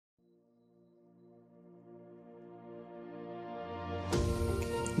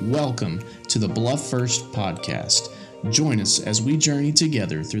Welcome to the Bluff First podcast. Join us as we journey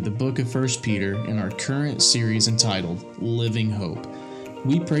together through the book of 1 Peter in our current series entitled Living Hope.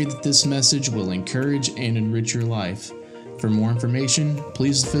 We pray that this message will encourage and enrich your life. For more information,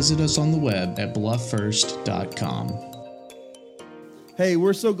 please visit us on the web at blufffirst.com. Hey,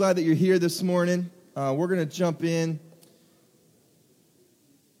 we're so glad that you're here this morning. We're going to jump in.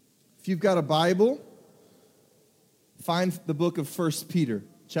 If you've got a Bible, find the book of 1 Peter,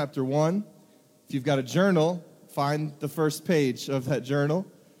 chapter 1. If you've got a journal, find the first page of that journal.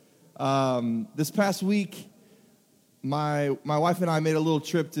 This past week, my wife and I made a little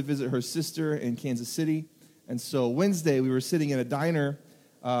trip to visit her sister in Kansas City. And so Wednesday, we were sitting in a diner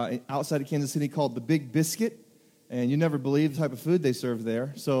outside of Kansas City called the Big Biscuit. And you never believe the type of food they serve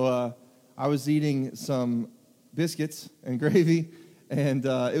there. So I was eating some biscuits and gravy. And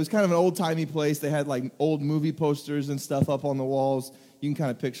it was kind of an old-timey place. They had like old movie posters and stuff up on the walls. You can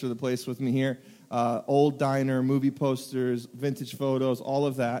kind of picture the place with me here. Old diner, movie posters, vintage photos, all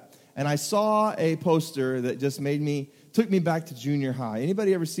of that. And I saw a poster that just took me back to junior high.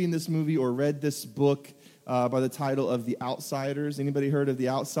 Anybody ever seen this movie or read this book by the title of The Outsiders? Anybody heard of The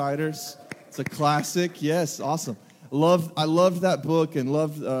Outsiders? It's a classic. Yes, awesome. I loved that book and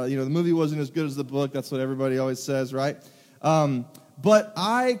loved, the movie wasn't as good as the book. That's what everybody always says, right? But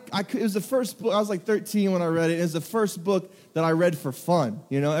it was the first book. I was like 13 when I read it. It was the first book that I read for fun.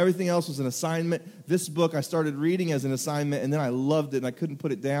 You know, everything else was an assignment. This book I started reading as an assignment, and then I loved it, and I couldn't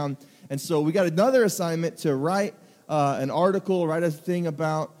put it down. And so we got another assignment to write an article, write a thing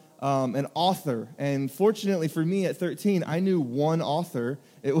about an author. And fortunately for me at 13, I knew one author.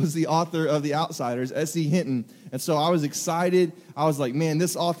 It was the author of The Outsiders, S.E. Hinton. And so I was excited. I was like, man,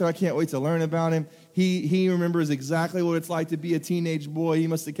 this author, I can't wait to learn about him. He remembers exactly what it's like to be a teenage boy. He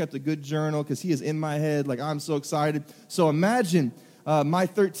must have kept a good journal because he is in my head. Like, I'm so excited. So imagine my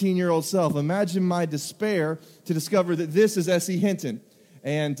 13-year-old self. Imagine my despair to discover that this is S.E. Hinton.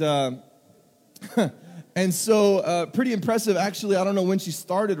 And and so pretty impressive. Actually, I don't know when she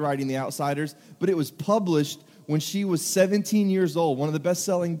started writing The Outsiders, but it was published when she was 17 years old. One of the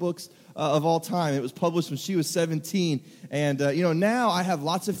best-selling books of all time. It was published when she was 17. And, now I have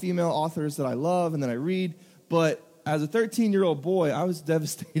lots of female authors that I love and that I read. But as a 13-year-old boy, I was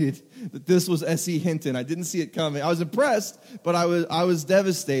devastated that this was S.E. Hinton. I didn't see it coming. I was impressed, but I was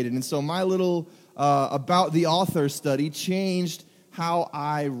devastated. And so my little about the author study changed how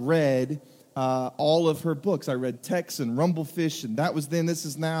I read all of her books. I read Tex and Rumblefish, and That Was Then, This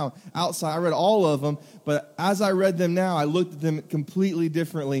Is Now, Outside. I read all of them, but as I read them now, I looked at them completely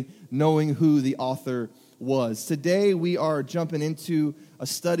differently, knowing who the author was. Today, we are jumping into a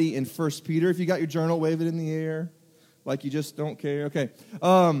study in 1 Peter. If you got your journal, wave it in the air like you just don't care. Okay.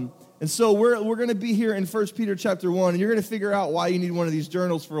 And so we're going to be here in 1 Peter chapter 1, and you're going to figure out why you need one of these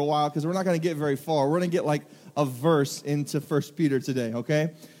journals for a while, because we're not going to get very far. We're going to get like a verse into 1 Peter today,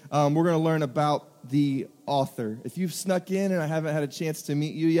 okay? We're going to learn about the author. If you've snuck in and I haven't had a chance to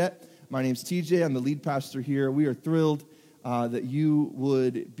meet you yet, my name's TJ. I'm the lead pastor here. We are thrilled that you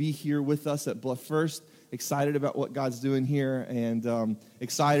would be here with us at Bluff First. Excited about what God's doing here, and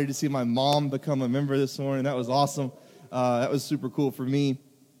excited to see my mom become a member this morning. That was awesome. That was super cool for me.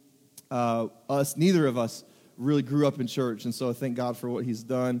 Neither of us really grew up in church, and so I thank God for what he's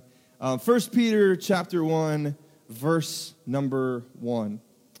done. 1 Peter chapter 1, verse number 1.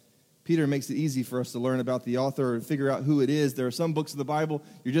 Peter makes it easy for us to learn about the author and figure out who it is. There are some books of the Bible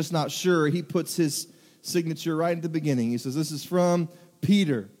you're just not sure. He puts his signature right at the beginning. He says, this is from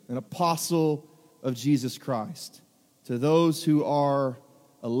Peter, an apostle of Jesus Christ, to those who are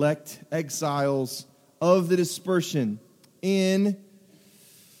elect exiles of the dispersion in,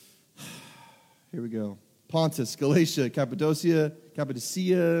 here we go, Pontus, Galatia, Cappadocia,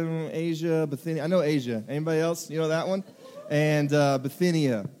 Asia, Bithynia. I know Asia. Anybody else? You know that one? And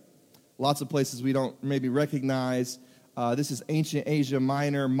Bithynia. Lots of places we don't maybe recognize. This is ancient Asia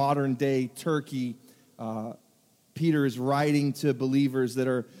Minor, modern-day Turkey. Peter is writing to believers that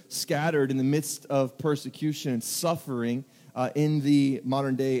are scattered in the midst of persecution and suffering in the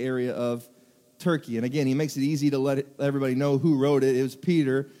modern-day area of Turkey. And again, he makes it easy to let everybody know who wrote it. It was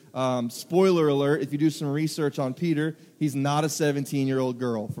Peter. Spoiler alert, if you do some research on Peter, he's not a 17-year-old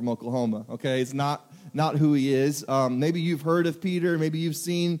girl from Oklahoma. Okay, it's not who he is. Maybe you've heard of Peter. Maybe you've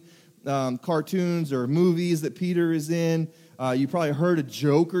seen cartoons or movies that Peter is in. You probably heard a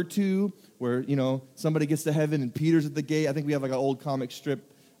joke or two where, somebody gets to heaven and Peter's at the gate. I think we have like an old comic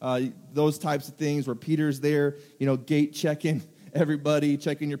strip, those types of things where Peter's there, gate checking everybody,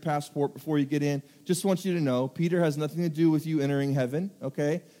 checking your passport before you get in. Just want you to know, Peter has nothing to do with you entering heaven,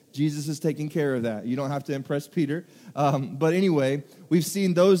 okay? Jesus is taking care of that. You don't have to impress Peter. But anyway, we've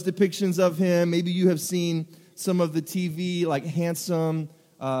seen those depictions of him. Maybe you have seen some of the TV, like handsome,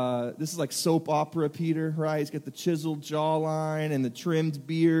 this is like soap opera Peter, right? He's got the chiseled jawline and the trimmed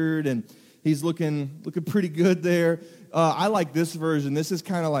beard, and he's looking pretty good there. I like this version. This is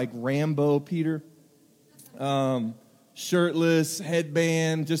kind of like Rambo Peter. Shirtless,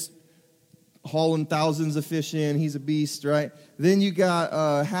 headband, just hauling thousands of fish in. He's a beast, right? Then you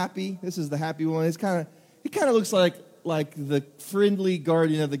got Happy. This is the Happy one. He kind of looks like the friendly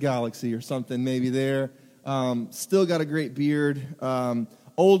guardian of the galaxy or something maybe there. Still got a great beard.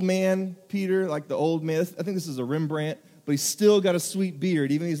 Old man Peter, like the old man. I think this is a Rembrandt, but he's still got a sweet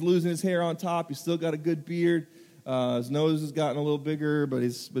beard. Even he's losing his hair on top, he's still got a good beard. His nose has gotten a little bigger, but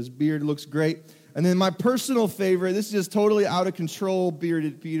his beard looks great. And then my personal favorite, this is just totally out of control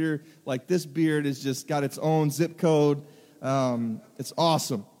bearded Peter. Like this beard has just got its own zip code. It's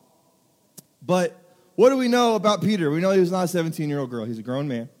awesome. But what do we know about Peter? We know he was not a 17-year-old girl. He's a grown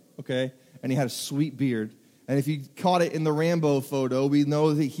man, okay? And he had a sweet beard. And if you caught it in the Rambo photo, we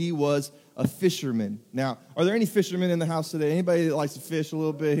know that he was a fisherman. Now, are there any fishermen in the house today? Anybody that likes to fish a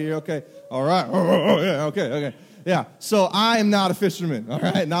little bit here? Okay. All right. Yeah, okay. Yeah. So I am not a fisherman, all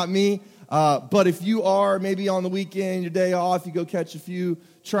right? Not me. But if you are, maybe on the weekend, your day off, you go catch a few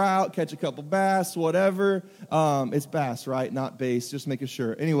trout, catch a couple bass, whatever. It's bass, right? Not bass, just making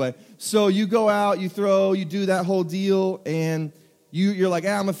sure. Anyway, so you go out, you throw, you do that whole deal, and you're like,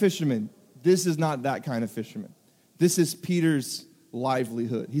 I'm a fisherman. This is not that kind of fisherman. This is Peter's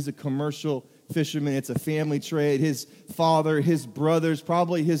livelihood. He's a commercial fisherman. It's a family trade. His father, his brothers,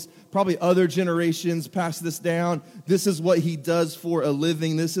 probably other generations passed this down. This is what he does for a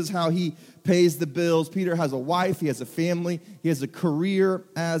living. This is how he pays the bills. Peter has a wife. He has a family. He has a career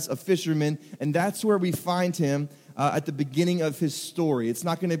as a fisherman. And that's where we find him at the beginning of his story. It's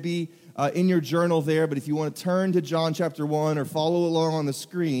not going to be in your journal there, but if you want to turn to John chapter 1 or follow along on the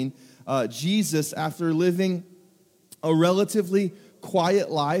screen, Jesus, after living a relatively quiet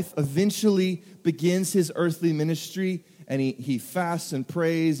life, eventually begins his earthly ministry, and he fasts and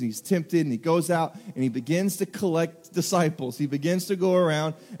prays, and he's tempted, and he goes out, and he begins to collect disciples. He begins to go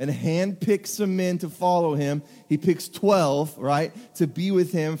around and handpick some men to follow him. He picks 12, right, to be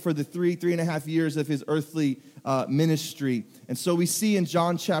with him for the 3.5 years of his earthly ministry. And so we see in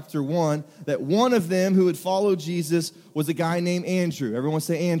John chapter 1 that one of them who would follow Jesus was a guy named Andrew. Everyone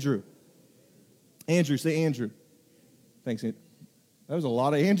say Andrew. Andrew, say Andrew. Thanks, Andrew. There was a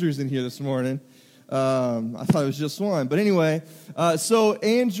lot of Andrews in here this morning. I thought it was just one. But anyway, so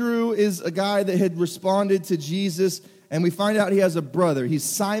Andrew is a guy that had responded to Jesus, and we find out he has a brother. He's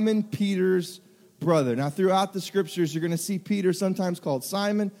Simon Peter's brother. Now, throughout the scriptures, you're going to see Peter sometimes called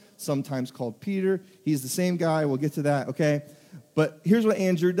Simon, sometimes called Peter. He's the same guy. We'll get to that, okay? But here's what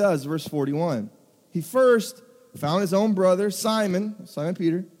Andrew does, verse 41. He first found his own brother, Simon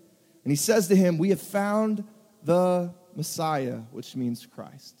Peter, and he says to him, we have found the Messiah, which means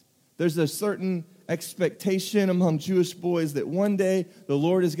Christ. There's a certain expectation among Jewish boys that one day the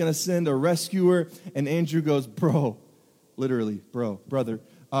Lord is going to send a rescuer, and Andrew goes, literally, brother,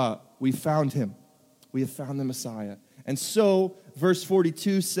 we found him. We have found the Messiah. And so, verse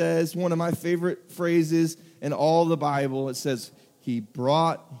 42 says, one of my favorite phrases in all the Bible, it says, he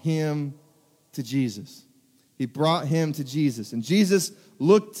brought him to Jesus. He brought him to Jesus. And Jesus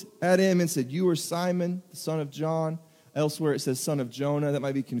looked at him and said, you are Simon, the son of John. Elsewhere it says son of Jonah. That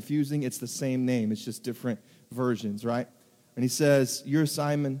might be confusing. It's the same name. It's just different versions, right? And he says, you're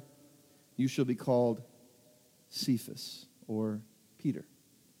Simon. You shall be called Cephas, or Peter.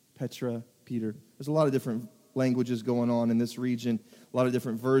 Petra, Peter. There's a lot of different languages going on in this region, a lot of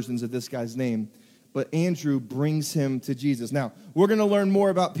different versions of this guy's name. But Andrew brings him to Jesus. Now, we're going to learn more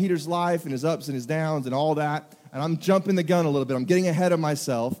about Peter's life and his ups and his downs and all that. And I'm jumping the gun a little bit. I'm getting ahead of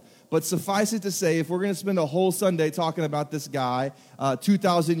myself. But suffice it to say, if we're going to spend a whole Sunday talking about this guy,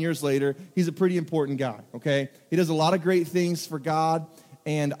 2,000 years later, he's a pretty important guy, okay? He does a lot of great things for God.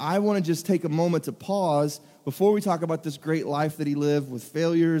 And I want to just take a moment to pause before we talk about this great life that he lived with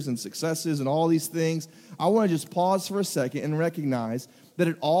failures and successes and all these things. I want to just pause for a second and recognize that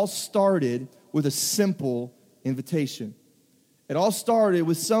it all started with a simple invitation. It all started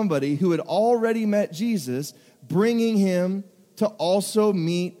with somebody who had already met Jesus, bringing him to also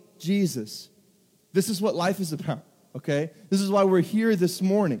meet Jesus. This is what life is about, okay? This is why we're here this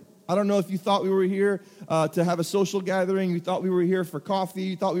morning. I don't know if you thought we were here to have a social gathering. You thought we were here for coffee.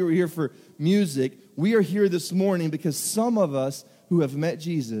 You thought we were here for music. We are here this morning because some of us who have met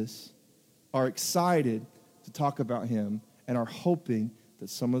Jesus are excited to talk about him and are hoping that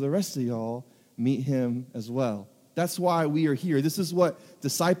some of the rest of y'all meet him as well. That's why we are here. This is what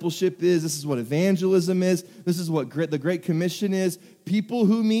discipleship is. This is what evangelism is. This is what the Great Commission is. People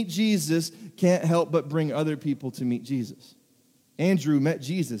who meet Jesus can't help but bring other people to meet Jesus. Andrew met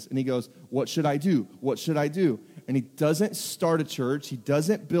Jesus, and he goes, what should I do? What should I do? And he doesn't start a church. He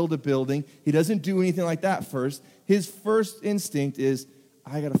doesn't build a building. He doesn't do anything like that first. His first instinct is,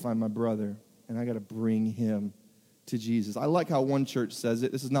 I got to find my brother, and I got to bring him to Jesus. I like how one church says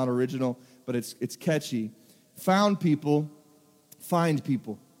it. This is not original, but it's catchy. Found people, find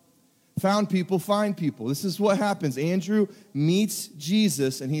people. Found people, find people. This is what happens. Andrew meets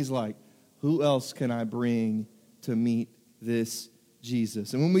Jesus, and he's like, who else can I bring to meet this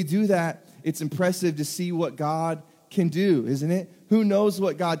Jesus? And when we do that, it's impressive to see what God can do, isn't it? Who knows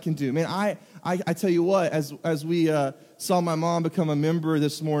what God can do? Man, I tell you what, as we saw my mom become a member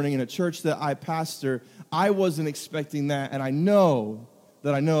this morning in a church that I pastor, I wasn't expecting that, and I know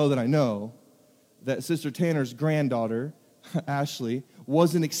that Sister Tanner's granddaughter, Ashley,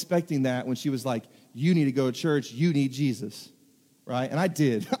 wasn't expecting that when she was like, you need to go to church, you need Jesus, right? And I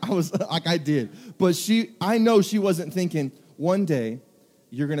did. I did. But I know she wasn't thinking, one day,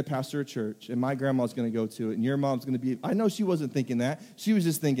 you're going to pastor a church, and my grandma's going to go to it, and your mom's going to be... I know she wasn't thinking that. She was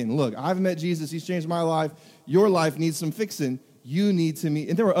just thinking, look, I've met Jesus. He's changed my life. Your life needs some fixing. You need to meet...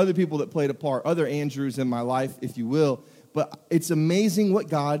 And there were other people that played a part, other Andrews in my life, if you will. But it's amazing what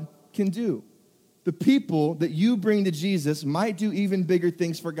God can do. The people that you bring to Jesus might do even bigger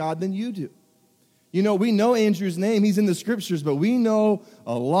things for God than you do. You know, we know Andrew's name. He's in the scriptures, but we know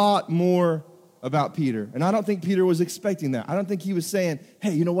a lot more about Peter. And I don't think Peter was expecting that. I don't think he was saying,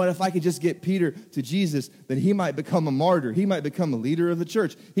 hey, you know what? If I could just get Peter to Jesus, then he might become a martyr. He might become a leader of the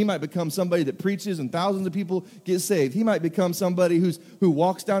church. He might become somebody that preaches and thousands of people get saved. He might become somebody who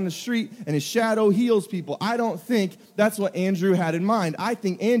walks down the street and his shadow heals people. I don't think that's what Andrew had in mind. I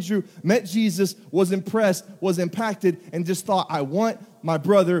think Andrew met Jesus, was impressed, was impacted, and just thought, I want my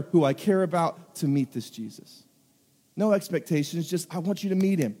brother who I care about to meet this Jesus. No expectations, just I want you to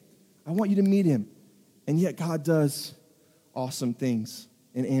meet him. I want you to meet him. And yet God does awesome things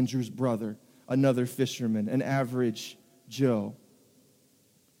in Andrew's brother, another fisherman, an average Joe.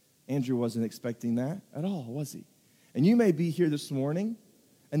 Andrew wasn't expecting that at all, was he? And you may be here this morning,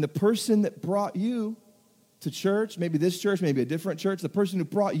 and the person that brought you to church, maybe this church, maybe a different church, the person who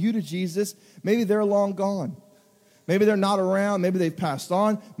brought you to Jesus, maybe they're long gone. Maybe they're not around. Maybe they've passed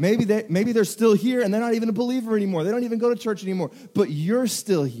on. Maybe they're still here, and they're not even a believer anymore. They don't even go to church anymore. But you're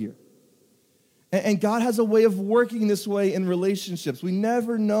still here. And God has a way of working this way in relationships. We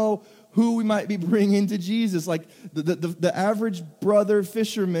never know who we might be bringing to Jesus. Like the average brother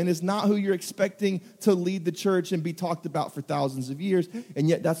fisherman is not who you're expecting to lead the church and be talked about for thousands of years. And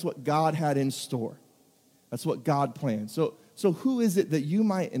yet that's what God had in store. That's what God planned. So who is it that you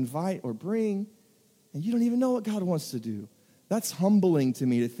might invite or bring and you don't even know what God wants to do? That's humbling to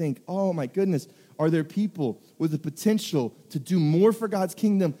me to think, oh my goodness, are there people with the potential to do more for God's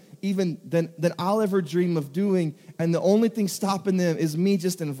kingdom even than I'll ever dream of doing, and the only thing stopping them is me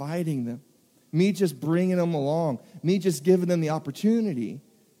just inviting them, me just bringing them along, me just giving them the opportunity,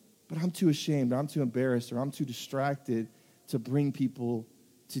 but I'm too ashamed, or I'm too embarrassed, or I'm too distracted to bring people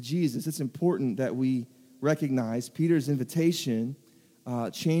to Jesus. It's important that we recognize Peter's invitation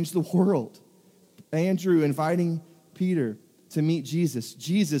changed the world. Andrew inviting Peter to meet Jesus,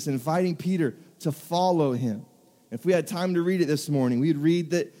 Jesus inviting Peter to follow him. If we had time to read it this morning, we'd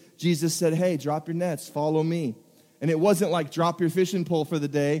read that Jesus said, hey, drop your nets, follow me. And it wasn't like drop your fishing pole for the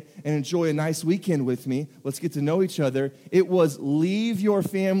day and enjoy a nice weekend with me. Let's get to know each other. It was leave your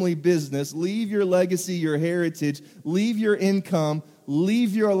family business, leave your legacy, your heritage, leave your income,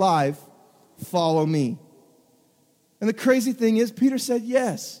 leave your life, follow me. And the crazy thing is, Peter said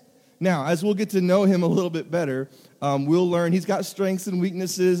yes. Now, as we'll get to know him a little bit better, we'll learn he's got strengths and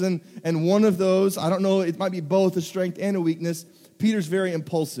weaknesses, and one of those, I don't know, it might be both a strength and a weakness. Peter's very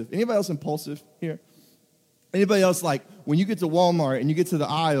impulsive. Anybody else impulsive here? Anybody else like, when you get to Walmart and you get to the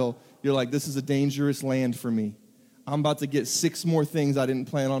aisle, you're like, this is a dangerous land for me. I'm about to get 6 more things I didn't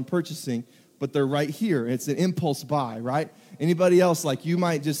plan on purchasing, but they're right here. It's an impulse buy, right? Anybody else, like you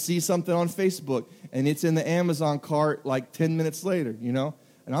might just see something on Facebook, and it's in the Amazon cart like 10 minutes later, you know?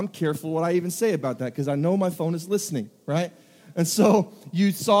 And I'm careful what I even say about that because I know my phone is listening, right? And so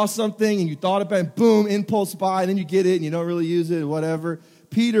you saw something and you thought about it, boom, impulse buy, and then you get it and you don't really use it, whatever.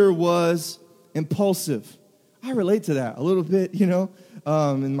 Peter was impulsive. I relate to that a little bit, you know,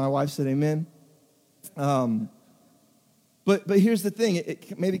 and my wife said amen. But here's the thing,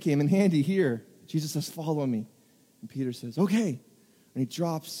 it maybe came in handy here. Jesus says, follow me. And Peter says, okay. And he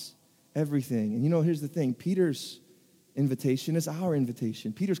drops everything. And you know, here's the thing, Peter's invitation is our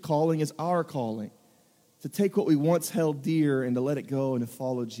invitation. Peter's calling is our calling. to take what we once held dear and to let it go and to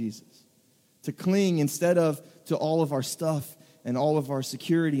follow Jesus. To cling instead of to all of our stuff and all of our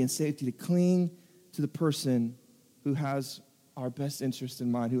security and safety, to cling to the person who has our best interest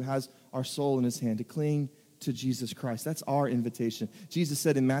in mind, who has our soul in his hand, to cling to Jesus Christ. That's our invitation. Jesus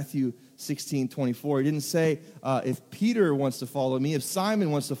said in Matthew 16:24, he didn't say, if Peter wants to follow me, if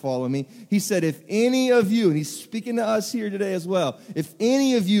Simon wants to follow me. He said, if any of you, and he's speaking to us here today as well, if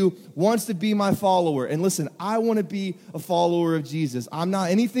any of you wants to be my follower, and listen, I want to be a follower of Jesus. I'm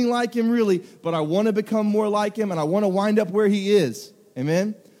not anything like him really, but I want to become more like him, and I want to wind up where he is.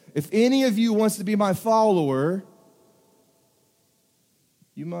 Amen? If any of you wants to be my follower,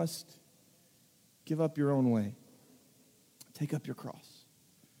 you must give up your own way. Take up your cross.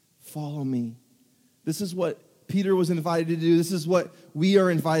 Follow me. This is what Peter was invited to do. This is what we are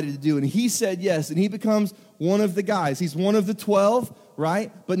invited to do. And he said yes, and he becomes one of the guys. He's one of the 12,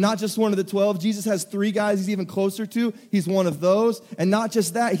 right? But not just one of the 12. Jesus has 3 guys he's even closer to. He's one of those. And not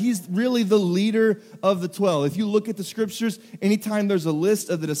just that, he's really the leader of the 12. If you look at the scriptures, anytime there's a list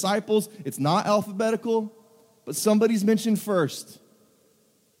of the disciples, it's not alphabetical, but somebody's mentioned first.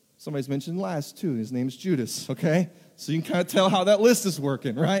 Somebody's mentioned last, too. His name is Judas, okay? So you can kind of tell how that list is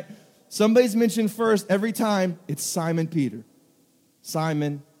working, right? Somebody's mentioned first every time. It's Simon Peter.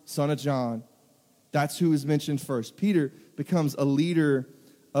 Simon, son of John. That's who is mentioned first. Peter becomes a leader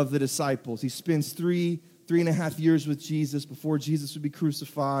of the disciples. He spends 3.5 years with Jesus before Jesus would be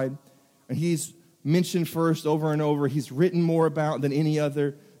crucified. And he's mentioned first over and over. He's written more about than any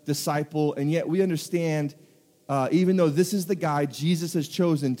other disciple. And yet we understand even though this is the guy Jesus has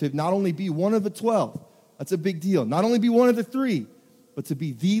chosen to not only be one of the 12, that's a big deal, not only be one of the 3, but to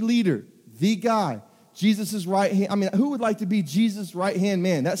be the leader, the guy, Jesus' right hand. I mean, who would like to be Jesus' right-hand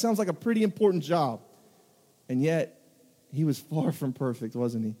man? That sounds like a pretty important job. And yet, he was far from perfect,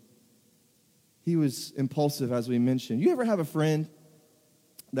 wasn't he? He was impulsive, as we mentioned. You ever have a friend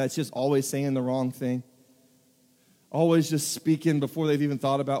that's just always saying the wrong thing? Always just speaking before they've even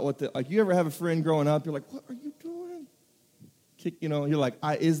thought about like you ever have a friend growing up, you're like, what are you doing? You're like,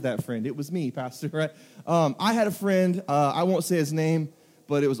 I is that friend. It was me, Pastor, right? I had a friend, I won't say his name,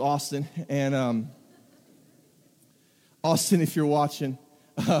 but it was Austin. And Austin, if you're watching,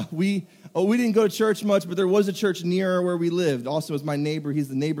 we didn't go to church much, but there was a church near where we lived. Austin was my neighbor. He's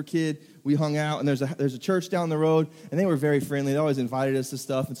the neighbor kid. We hung out, and there's a church down the road, and they were very friendly. They always invited us to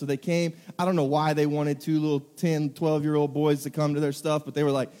stuff, and so they came. I don't know why they wanted 2 little 10, 12-year-old boys to come to their stuff, but they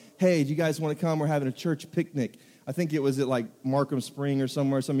were like, hey, do you guys want to come? We're having a church picnic. I think it was at like Markham Spring or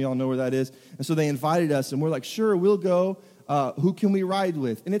somewhere. Some of y'all know where that is. And so they invited us, and we're like, sure, we'll go. Who can we ride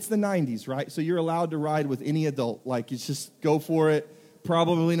with? And it's the 90s, right? So you're allowed to ride with any adult. Like, it's just go for it.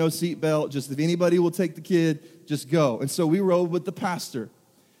 Probably no seatbelt. Just if anybody will take the kid, just go. And so we rode with the pastor.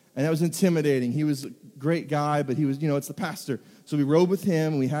 And that was intimidating. He was a great guy, but he was, it's the pastor. So we rode with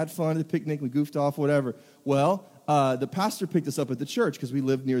him, and we had fun at the picnic. We goofed off, whatever. Well, the pastor picked us up at the church because we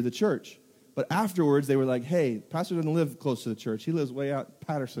lived near the church. But afterwards, they were like, hey, the pastor doesn't live close to the church. He lives way out in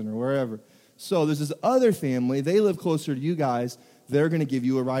Patterson or wherever. So there's this other family. They live closer to you guys. They're going to give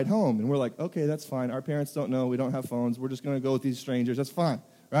you a ride home. And we're like, okay, that's fine. Our parents don't know. We don't have phones. We're just going to go with these strangers. That's fine,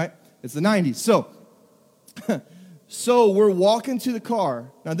 right? It's the 90s. So we're walking to the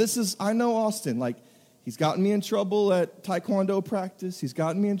car. Now, I know Austin. Like, he's gotten me in trouble at Taekwondo practice. He's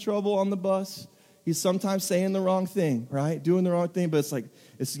gotten me in trouble on the bus. He's sometimes saying the wrong thing, right? Doing the wrong thing, but it's like,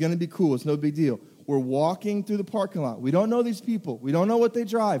 it's going to be cool. It's no big deal. We're walking through the parking lot. We don't know these people. We don't know what they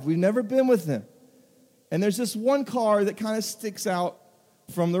drive. We've never been with them. And there's this one car that kind of sticks out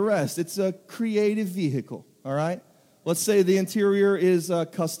from the rest. It's a creative vehicle, all right? Let's say the interior is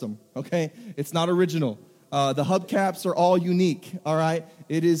custom, okay? It's not original. The hubcaps are all unique, all right?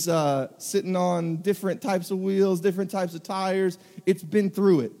 It is sitting on different types of wheels, different types of tires. It's been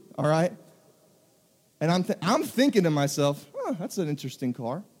through it, all right? And I'm thinking to myself, that's an interesting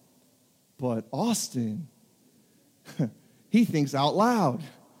car. But Austin, he thinks out loud.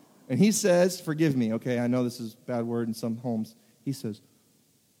 And he says, forgive me, okay? I know this is a bad word in some homes. He says,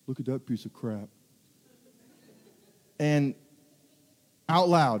 look at that piece of crap. And out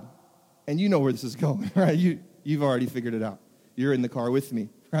loud. And you know where this is going, right? You've already figured it out. You're in the car with me,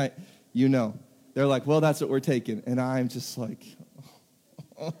 right? You know. They're like, well, that's what we're taking. And I'm just like,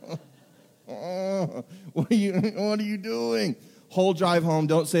 what are you doing? Whole drive home,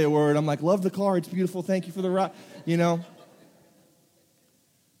 don't say a word. I'm like, love the car. It's beautiful. Thank you for the ride.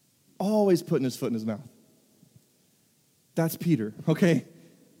 Always putting his foot in his mouth. That's Peter, okay?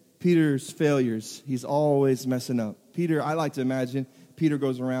 Peter's failures. He's always messing up. Peter, I like to imagine, Peter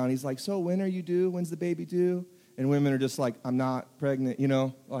goes around. He's like, so when are you due? When's the baby due? And women are just like, I'm not pregnant,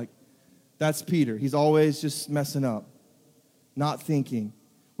 like, That's Peter. He's always just messing up, not thinking.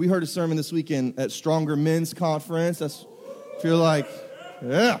 We heard a sermon this weekend at Stronger Men's Conference. That's, if you're like,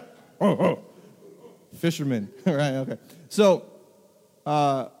 yeah, fishermen, right? Okay. So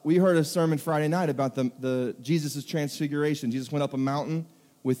we heard a sermon Friday night about the Jesus' transfiguration. Jesus went up a mountain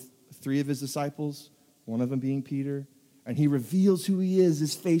with 3 of his disciples, one of them being Peter, and he reveals who he is.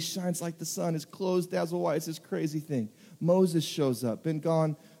 His face shines like the sun. His clothes dazzle white. It's this crazy thing. Moses shows up, been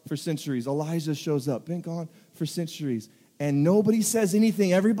gone for centuries. Elijah shows up, been gone for centuries. And nobody says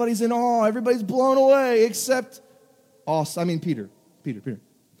anything. Everybody's in awe. Everybody's blown away except Peter.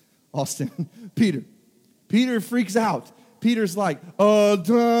 Austin. Peter. Peter freaks out. Peter's like,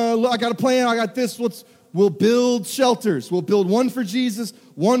 look, I got a plan. I got this. We'll build shelters. We'll build one for Jesus,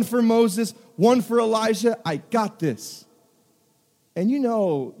 one for Moses, one for Elijah. I got this. And you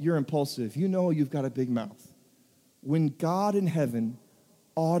know you're impulsive. You know you've got a big mouth. When God in heaven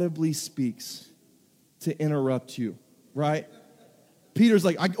audibly speaks to interrupt you, right? Peter's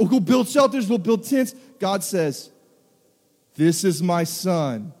like, we'll go build shelters, we'll build tents. God says, this is my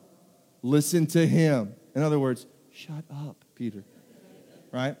son. Listen to him. In other words, shut up, Peter,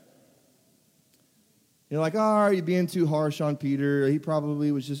 right? You're like, are you being too harsh on Peter? He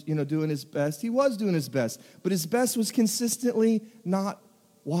probably was just, doing his best. He was doing his best, but his best was consistently not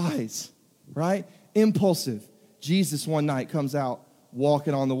wise, right? Impulsive. Jesus one night comes out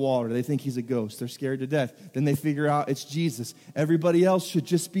walking on the water. They think he's a ghost. They're scared to death. Then they figure out it's Jesus. Everybody else should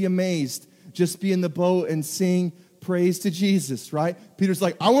just be amazed, just be in the boat and sing praise to Jesus, right? Peter's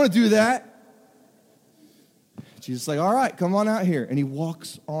like, I want to do that. Jesus is like, all right, come on out here. And he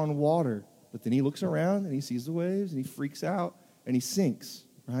walks on water. But then he looks around and he sees the waves and he freaks out and he sinks,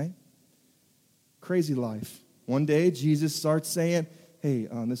 right? Crazy life. One day, Jesus starts saying, hey,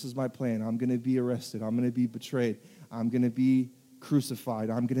 this is my plan. I'm going to be arrested. I'm going to be betrayed. I'm going to be crucified.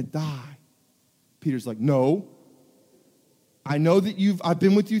 I'm going to die. Peter's like, no. I know that I've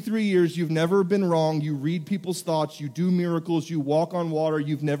been with you 3 years. You've never been wrong. You read people's thoughts. You do miracles. You walk on water.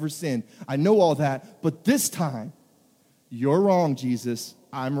 You've never sinned. I know all that. But this time, you're wrong, Jesus.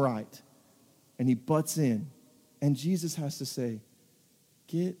 I'm right. And he butts in. And Jesus has to say,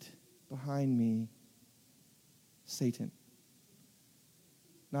 get behind me, Satan.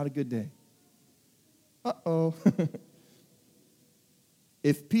 Not a good day. Uh-oh.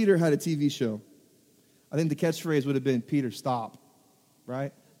 If Peter had a TV show, I think the catchphrase would have been, Peter, stop.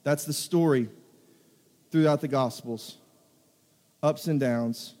 Right? That's the story throughout the Gospels. Ups and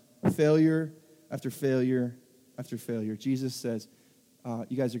downs. Failure after failure after failure. Jesus says,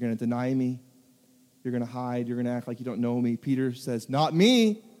 you guys are going to deny me. You're going to hide. You're going to act like you don't know me. Peter says, not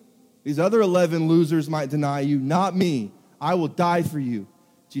me. These other 11 losers might deny you. Not me. I will die for you.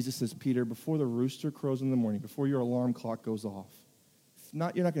 Jesus says, Peter, before the rooster crows in the morning, before your alarm clock goes off,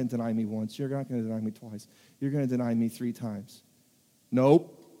 you're not going to deny me once. You're not going to deny me twice. You're going to deny me 3 times.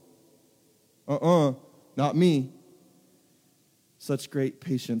 Nope. Not me. Such great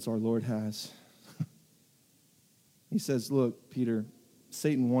patience our Lord has. He says, look, Peter,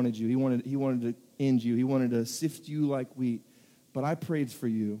 Satan wanted you. He wanted to end you. He wanted to sift you like wheat. But I prayed for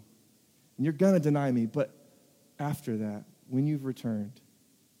you. And you're going to deny me. But after that, when you've returned,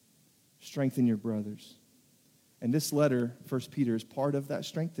 strengthen your brothers. And this letter, 1 Peter, is part of that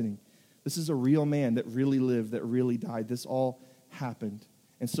strengthening. This is a real man that really lived, that really died. This all happened.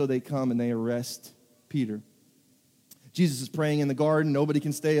 And so they come and they arrest Peter. Jesus is praying in the garden. Nobody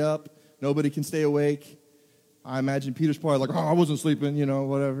can stay up. Nobody can stay awake. I imagine Peter's probably like, I wasn't sleeping,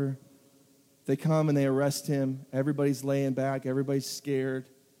 whatever. They come and they arrest him. Everybody's laying back. Everybody's scared.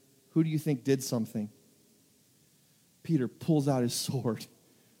 Who do you think did something? Peter pulls out his sword.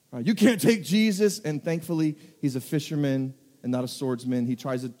 You can't take Jesus. And thankfully, he's a fisherman and not a swordsman. He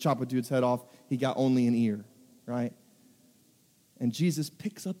tries to chop a dude's head off. He got only an ear, right? And Jesus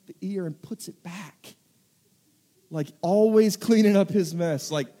picks up the ear and puts it back. Like always cleaning up his mess.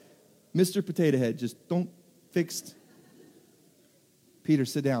 Like Mr. Potato Head, just don't fix. Peter,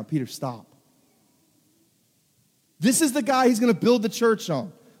 sit down. Peter, stop. This is the guy he's going to build the church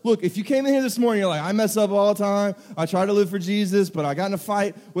on. Look, if you came in here this morning, you're like, I mess up all the time. I try to live for Jesus, but I got in a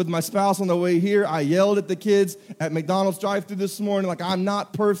fight with my spouse on the way here. I yelled at the kids at McDonald's drive-thru this morning. Like, I'm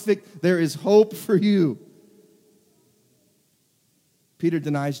not perfect. There is hope for you. Peter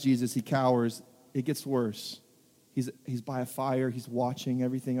denies Jesus. He cowers. It gets worse. He's by a fire. He's watching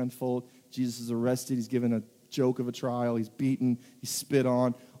everything unfold. Jesus is arrested. He's given a joke of a trial. He's beaten. He's spit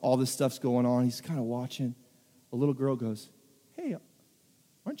on. All this stuff's going on. He's kind of watching. A little girl goes, hey,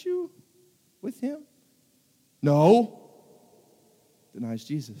 aren't you with him? No. Denies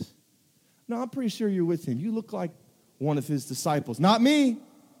Jesus. No, I'm pretty sure you're with him. You look like one of his disciples. Not me.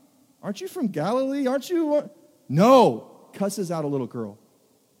 Aren't you from Galilee? Aren't you? No. Cusses out a little girl.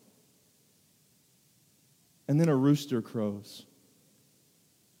 And then a rooster crows.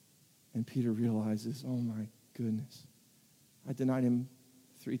 And Peter realizes, oh my goodness, I denied him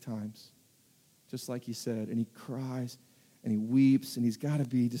 3 times, just like he said. And he cries and he weeps and he's got to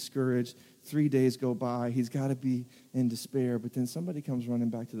be discouraged. 3 days go by. He's got to be in despair. But then somebody comes running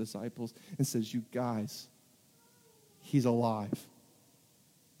back to the disciples and says, you guys, he's alive.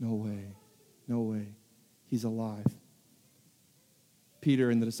 No way. No way. He's alive. Peter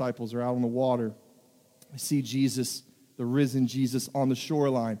and the disciples are out on the water. I see Jesus, the risen Jesus, on the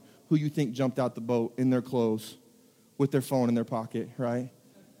shoreline. Who you think jumped out the boat in their clothes with their phone in their pocket, right?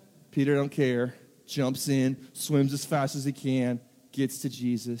 Peter don't care. Jumps in, swims as fast as he can, gets to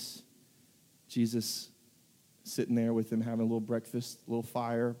Jesus. Jesus sitting there with him, having a little breakfast, a little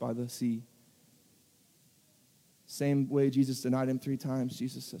fire by the sea. Same way Jesus denied him 3 times,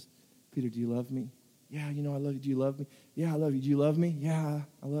 Jesus says, Peter, do you love me? Yeah, I love you. Do you love me? Yeah, I love you. Do you love me? Yeah,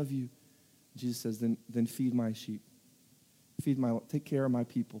 I love you. Jesus says, then feed my sheep. Take care of my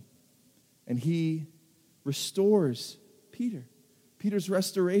people. And he restores Peter. Peter's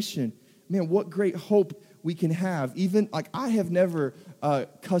restoration. Man, what great hope we can have. Even, I have never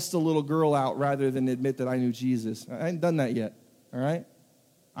cussed a little girl out rather than admit that I knew Jesus. I ain't done that yet, all right?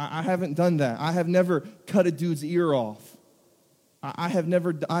 I haven't done that. I have never cut a dude's ear off. I have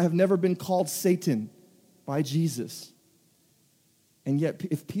never been called Satan by Jesus. And yet,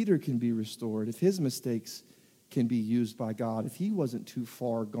 if Peter can be restored, if his mistakes can be used by God, if he wasn't too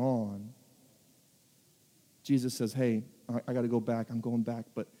far gone, Jesus says, hey, I got to go back. I'm going back,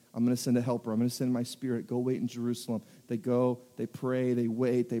 but I'm going to send a helper. I'm going to send my Spirit. Go wait in Jerusalem. They go, they pray, they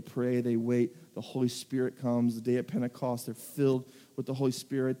wait, they pray, they wait. The Holy Spirit comes. The day of Pentecost, they're filled with the Holy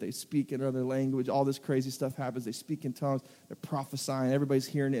Spirit. They speak in other language. All this crazy stuff happens. They speak in tongues. They're prophesying. Everybody's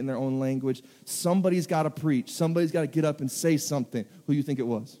hearing it in their own language. Somebody's got to preach. Somebody's got to get up and say something. Who do you think it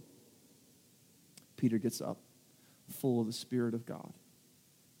was? Peter gets up, full of the Spirit of God,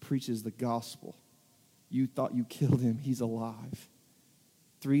 preaches the gospel. You thought you killed him. He's alive.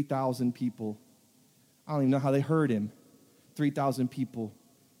 3,000 people. I don't even know how they heard him. 3,000 people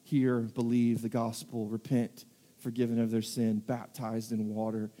hear, believe the gospel, repent, forgiven of their sin, baptized in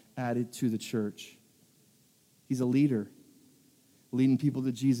water, added to the church. He's a leader, leading people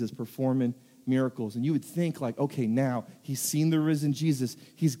to Jesus, performing miracles. And you would think okay, now he's seen the risen Jesus.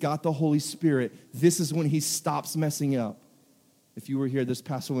 He's got the Holy Spirit. This is when he stops messing up. If you were here this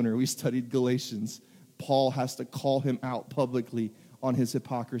past winter, we studied Galatians. Paul has to call him out publicly on his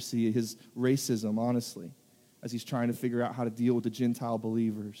hypocrisy, his racism, honestly, as he's trying to figure out how to deal with the Gentile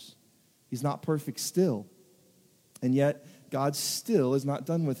believers. He's not perfect still. And yet, God still is not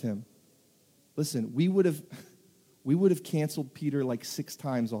done with him. Listen, we would have canceled Peter 6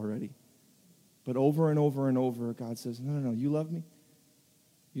 times already. But over and over and over, God says, no, you love me?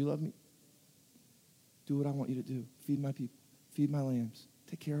 You love me? Do what I want you to do. Feed my people. Feed my lambs.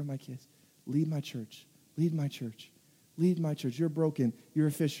 Take care of my kids. Lead my church. Lead my church. Lead my church. You're broken. You're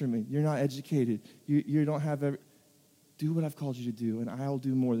a fisherman. You're not educated. You don't have every... Do what I've called you to do, and I'll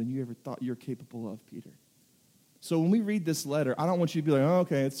do more than you ever thought you're capable of, Peter. So when we read this letter, I don't want you to be like, oh,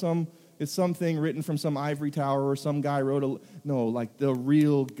 okay, it's something written from some ivory tower or some guy wrote No, the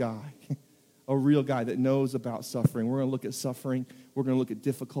real guy. A real guy that knows about suffering. We're going to look at suffering. We're going to look at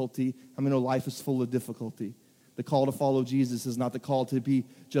difficulty. I mean, life is full of difficulty. The call to follow Jesus is not the call to be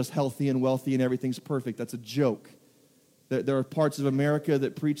just healthy and wealthy and everything's perfect. That's a joke. There are parts of America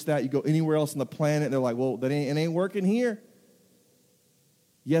that preach that. You go anywhere else on the planet, and they're like, well, it ain't working here.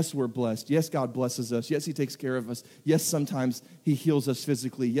 Yes, we're blessed. Yes, God blesses us. Yes, he takes care of us. Yes, sometimes he heals us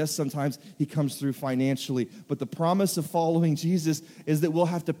physically. Yes, sometimes he comes through financially. But the promise of following Jesus is that we'll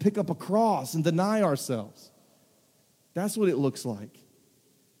have to pick up a cross and deny ourselves. That's what it looks like.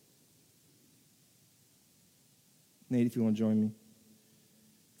 Nate, if you want to join me.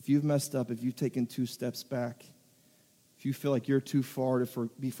 If you've messed up, if you've taken 2 steps back, if you feel like you're too far to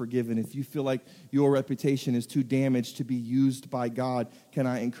be forgiven, if you feel like your reputation is too damaged to be used by God, can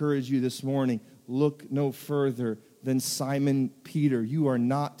I encourage you this morning, look no further than Simon Peter. You are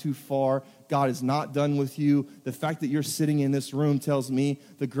not too far. God is not done with you. The fact that you're sitting in this room tells me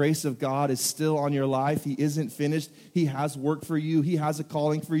the grace of God is still on your life. He isn't finished. He has work for you. He has a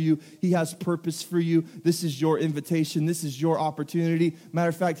calling for you. He has purpose for you. This is your invitation. This is your opportunity. Matter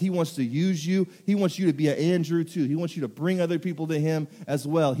of fact, he wants to use you. He wants you to be an Andrew too. He wants you to bring other people to him as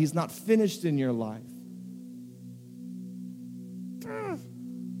well. He's not finished in your life.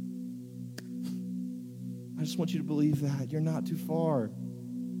 I just want you to believe that. You're not too far.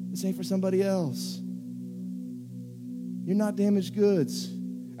 This ain't for somebody else. You're not damaged goods.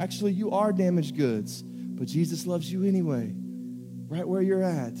 Actually, you are damaged goods, but Jesus loves you anyway, right where you're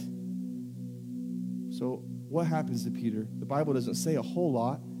at. So what happens to Peter? The Bible doesn't say a whole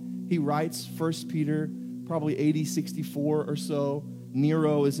lot. He writes 1 Peter, probably 80, 64 or so.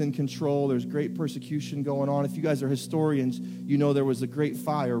 Nero is in control. There's great persecution going on. If you guys are historians, you know there was a great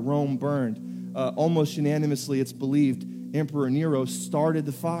fire. Rome burned. Almost unanimously, it's believed, Emperor Nero started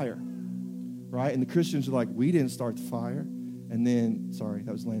the fire, right? And the Christians are like, we didn't start the fire. And then, sorry,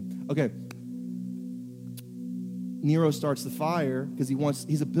 that was lame. Okay. Nero starts the fire because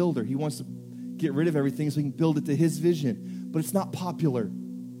he's a builder. He wants to get rid of everything so he can build it to his vision. But it's not popular.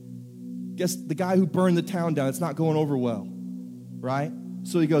 Guess the guy who burned the town down, it's not going over well, right?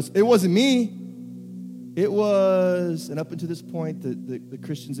 So he goes, it wasn't me. It was, and up until this point, the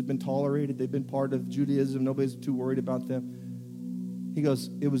Christians have been tolerated. They've been part of Judaism. Nobody's too worried about them. He goes,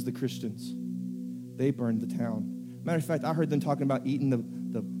 it was the Christians. They burned the town. Matter of fact, I heard them talking about eating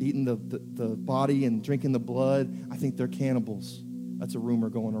the body and drinking the blood. I think they're cannibals. That's a rumor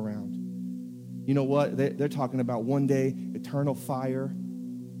going around. You know what? They're talking about one day, eternal fire.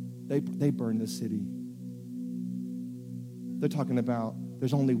 They burn the city. They're talking about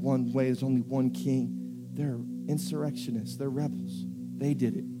there's only one way, there's only one king. They're insurrectionists. They're rebels. They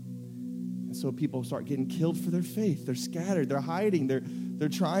did it. And so people start getting killed for their faith. They're scattered. They're hiding. They're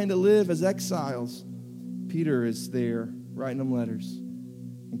trying to live as exiles. Peter is there writing them letters,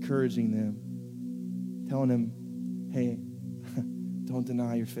 encouraging them, telling them, hey, don't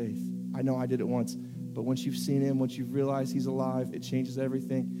deny your faith. I know I did it once, but once you've seen him, once you've realized he's alive, it changes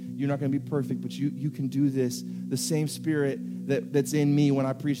everything. You're not going to be perfect, but you can do this. The same spirit that's in me when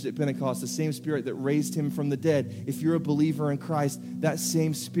I preached at Pentecost, the same spirit that raised him from the dead. If you're a believer in Christ, that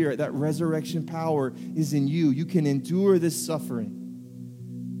same spirit, that resurrection power is in you. You can endure this suffering.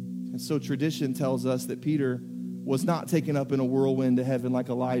 And so tradition tells us that Peter was not taken up in a whirlwind to heaven like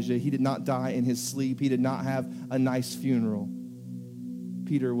Elijah. He did not die in his sleep. He did not have a nice funeral.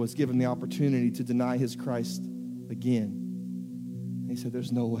 Peter was given the opportunity to deny his Christ again. And he said,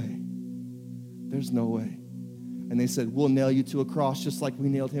 there's no way. There's no way. And they said, we'll nail you to a cross just like we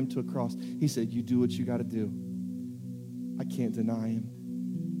nailed him to a cross. He said, you do what you got to do. I can't deny him.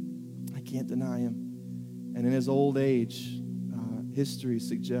 I can't deny him. And in his old age, history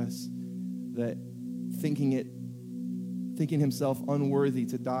suggests that thinking himself unworthy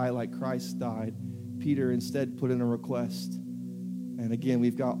to die like Christ died, Peter instead put in a request. And again,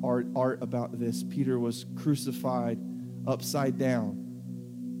 we've got art about this. Peter was crucified upside down,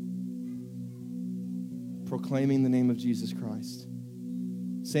 proclaiming the name of Jesus Christ.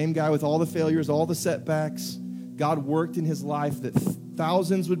 Same guy with all the failures, all the setbacks. God worked in his life that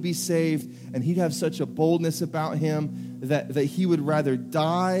thousands would be saved, and he'd have such a boldness about him that he would rather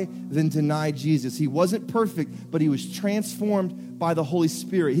die than deny Jesus. He wasn't perfect, but he was transformed by the Holy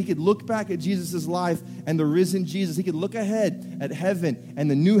Spirit. He could look back at Jesus' life and the risen Jesus. He could look ahead at heaven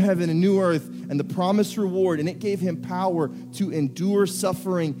and the new heaven and new earth and the promised reward, and it gave him power to endure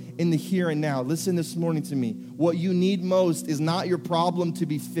suffering in the here and now. Listen this morning to me. What you need most is not your problem to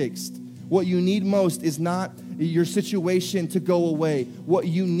be fixed. What you need most is not your situation to go away. What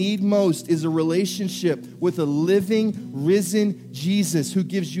you need most is a relationship with a living, risen Jesus who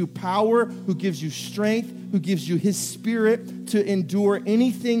gives you power, who gives you strength, who gives you his spirit to endure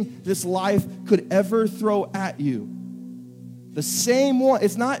anything this life could ever throw at you. The same one.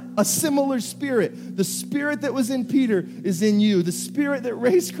 It's not a similar spirit. The spirit that was in Peter is in you. The spirit that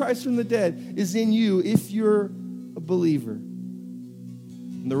raised Christ from the dead is in you if you're a believer.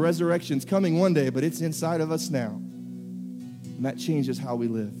 And the resurrection's coming one day, but it's inside of us now. And that changes how we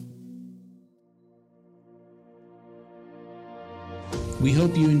live. We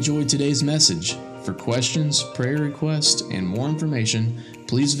hope you enjoyed today's message. For questions, prayer requests, and more information,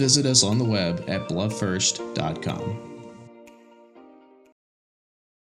 please visit us on the web at bluffirst.com.